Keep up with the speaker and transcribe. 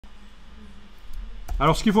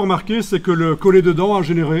Alors ce qu'il faut remarquer, c'est que le coller dedans a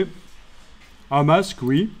généré un masque,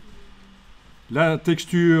 oui. La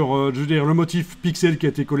texture, je veux dire le motif pixel qui a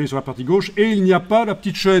été collé sur la partie gauche, et il n'y a pas la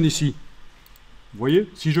petite chaîne ici. Vous voyez,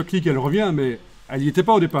 si je clique, elle revient, mais elle n'y était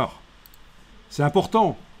pas au départ. C'est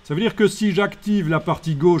important. Ça veut dire que si j'active la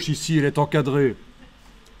partie gauche ici, elle est encadrée,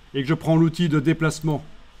 et que je prends l'outil de déplacement,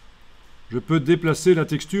 je peux déplacer la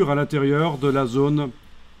texture à l'intérieur de la zone.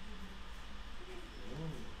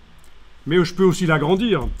 Mais je peux aussi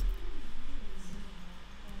l'agrandir.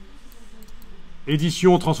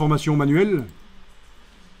 Édition, transformation manuelle.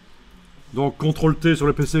 Donc CTRL-T sur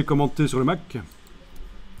le PC, Command-T sur le Mac.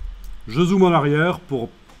 Je zoome en arrière,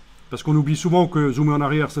 parce qu'on oublie souvent que zoomer en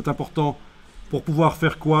arrière c'est important. Pour pouvoir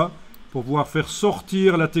faire quoi? Pour pouvoir faire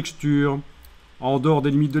sortir la texture en dehors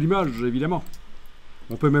des limites de l'image, évidemment.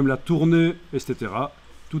 On peut même la tourner, etc.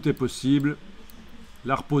 Tout est possible.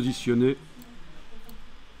 La repositionner.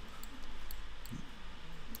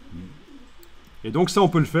 Et donc ça on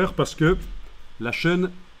peut le faire parce que la chaîne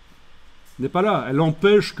n'est pas là. Elle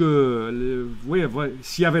empêche que... Vous voyez,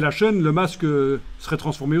 s'il y avait la chaîne, le masque serait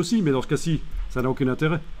transformé aussi, mais dans ce cas-ci, ça n'a aucun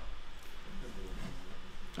intérêt.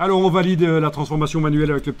 Alors on valide la transformation manuelle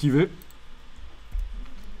avec le petit V.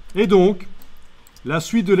 Et donc, la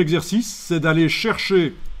suite de l'exercice, c'est d'aller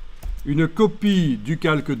chercher une copie du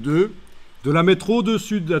calque 2, de la mettre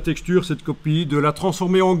au-dessus de la texture, cette copie, de la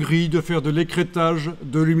transformer en gris, de faire de l'écrêtage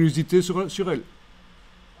de luminosité sur elle.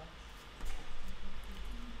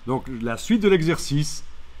 Donc la suite de l'exercice,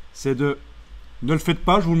 c'est de, ne le faites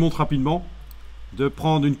pas, je vous le montre rapidement, de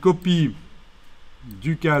prendre une copie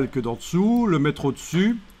du calque d'en dessous, le mettre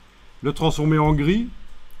au-dessus, le transformer en gris,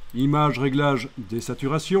 image, réglage,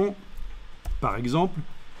 désaturation, par exemple,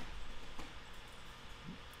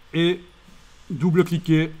 et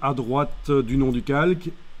double-cliquer à droite du nom du calque,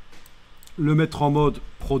 le mettre en mode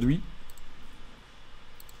produit.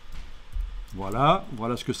 Voilà,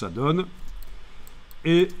 voilà ce que ça donne.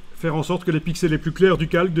 Et faire en sorte que les pixels les plus clairs du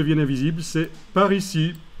calque deviennent invisibles. C'est par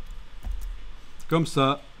ici, comme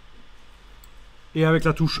ça. Et avec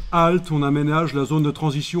la touche Alt, on aménage la zone de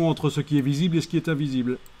transition entre ce qui est visible et ce qui est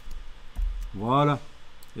invisible. Voilà.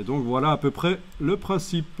 Et donc voilà à peu près le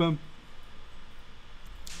principe.